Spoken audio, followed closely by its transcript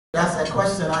That's that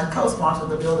question. I co-sponsored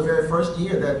the bill the very first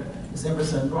year that Ms.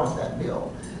 Emerson brought that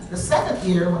bill. The second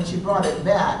year, when she brought it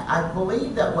back, I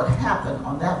believe that what happened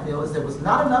on that bill is there was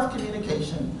not enough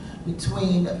communication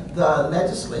between the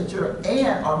legislature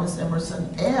or Ms. Emerson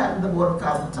and the Board of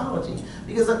Cosmetology,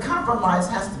 because a compromise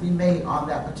has to be made on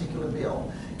that particular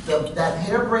bill. That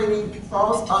hair braiding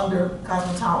falls under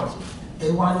cosmetology.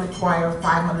 They want to require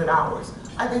 500 hours.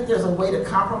 I think there's a way to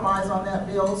compromise on that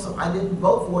bill, so I didn't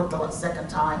vote for it the second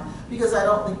time because I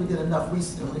don't think we did enough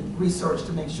research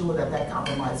to make sure that that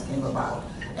compromise came about.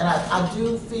 And I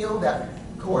do feel that,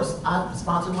 of course, I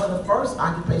sponsored one of the first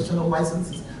occupational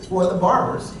licenses for the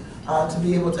barbers to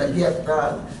be able to get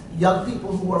young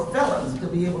people who are felons to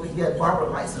be able to get barber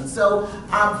license. So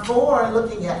I'm for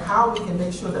looking at how we can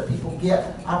make sure that people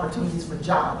get opportunities for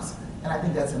jobs, and I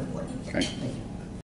think that's important. Okay. Thank you.